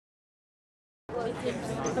I'd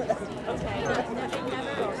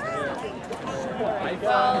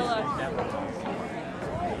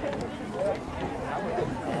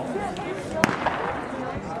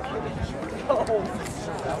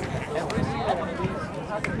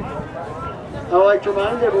like to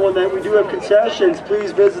remind everyone that we do have concessions.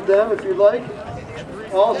 Please visit them if you'd like.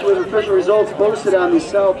 Also, with official results posted on the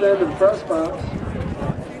south end of the press box.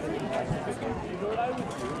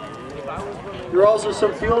 There are also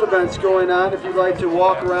some field events going on if you'd like to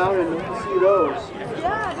walk around and see those.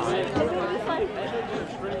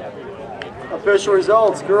 Official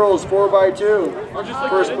results, girls 4x2.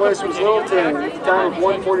 First place was Littleton with a time of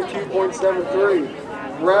 142.73.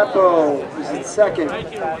 Rappo is in second,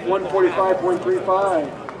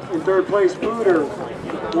 145.35. In third place, Booter,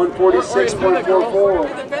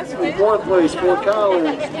 146.44. In fourth place, Fort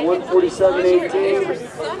Collins, 147.18.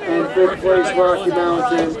 And fifth place, Rocky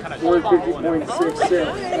Mountain, 150.66.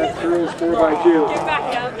 That's girls 4x2.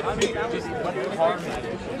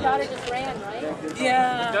 Your daughter just ran, right?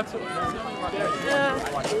 Yeah. Yeah.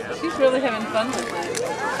 She's really having fun with it.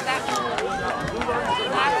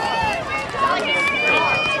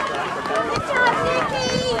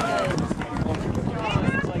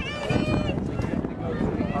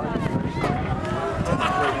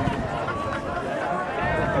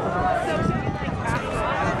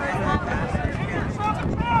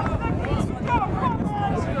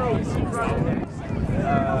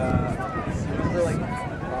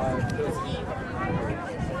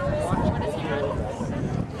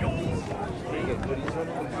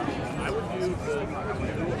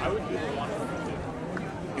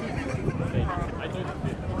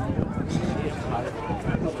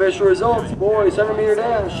 Official results, boys, 100-meter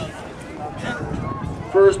dash.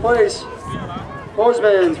 First place,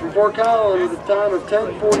 Postmans from Fort Collins with a time of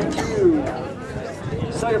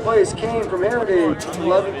 10:42. Second place came from Heritage,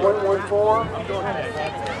 11.14.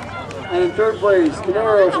 And in third place,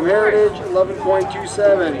 Canero from Heritage,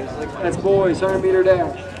 11.27. That's boys, 100-meter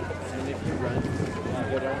dash.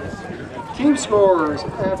 Team scores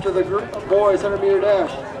after the boys 100-meter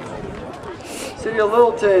dash. City of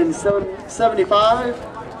Littleton, 75.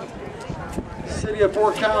 City of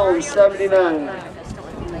Fort Collins, 79.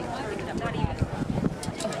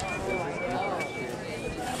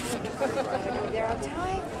 They're on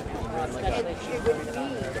time. It would be.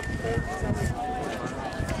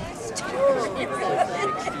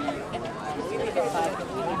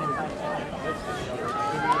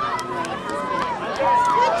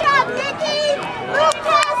 Good job, Nikki! Move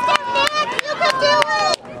past him, Nick! You can do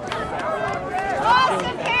it!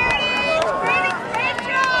 Awesome, Heritage! Great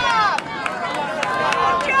job!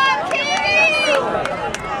 Good job, Katie!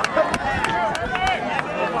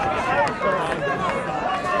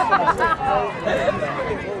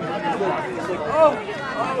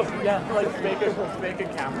 Yeah, like make a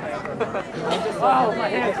camera. Oh, my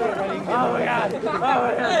hands are running. Oh my god. Oh my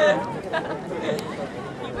god.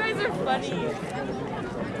 You guys are funny.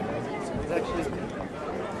 It's actually.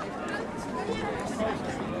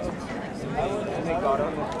 And they got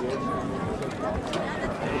on the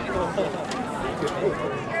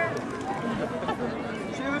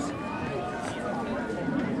Shoes.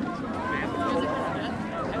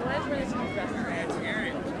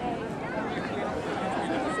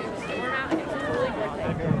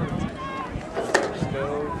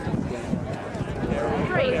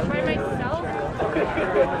 Great, by myself?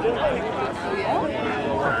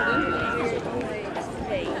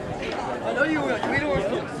 I know you will. We don't want to.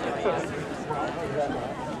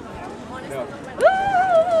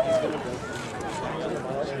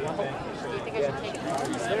 Do you think I should take it?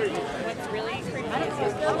 What's really creepy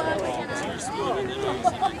is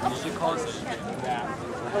You should call it that.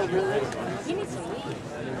 oh, really? He needs to leave.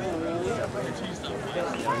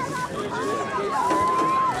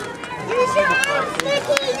 Use your arms,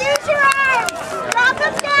 Nikki! Use your arms! Drop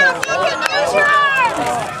them down, Nikki! Use your arms!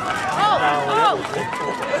 Oh!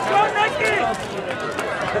 Let's go, Nikki!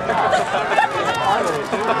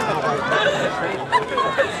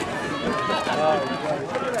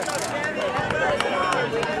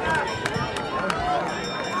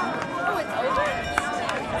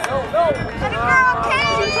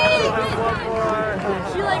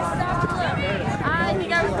 She like stopped to look. I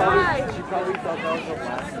think I was right. She probably thought that was the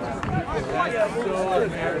last one. That's so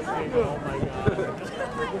embarrassing. Oh my god.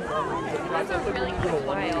 That's a really quick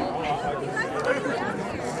while.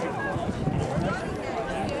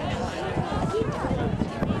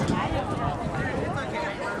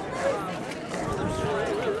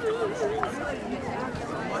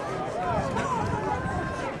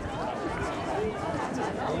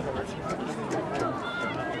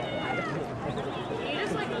 You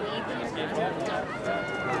just like leave them.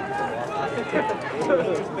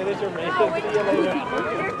 Finish your race.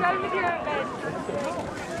 You're done with your event.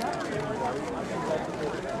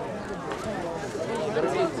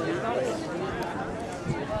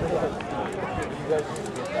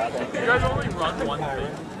 You guys only run one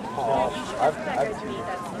thing? I've two.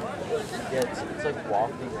 Yeah, it's like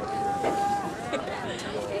walking.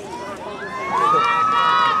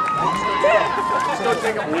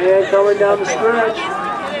 And coming down the stretch,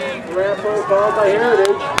 Rampo followed by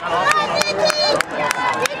Heritage.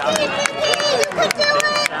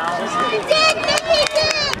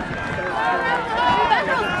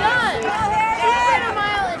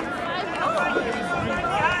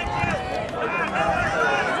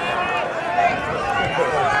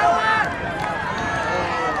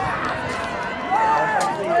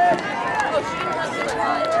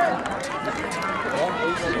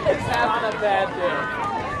 Having a bad day.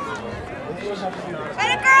 Way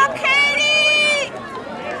to girl, Katie!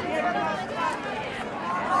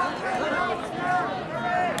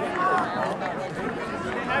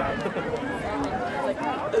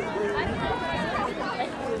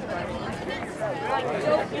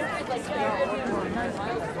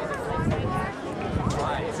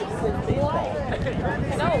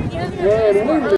 And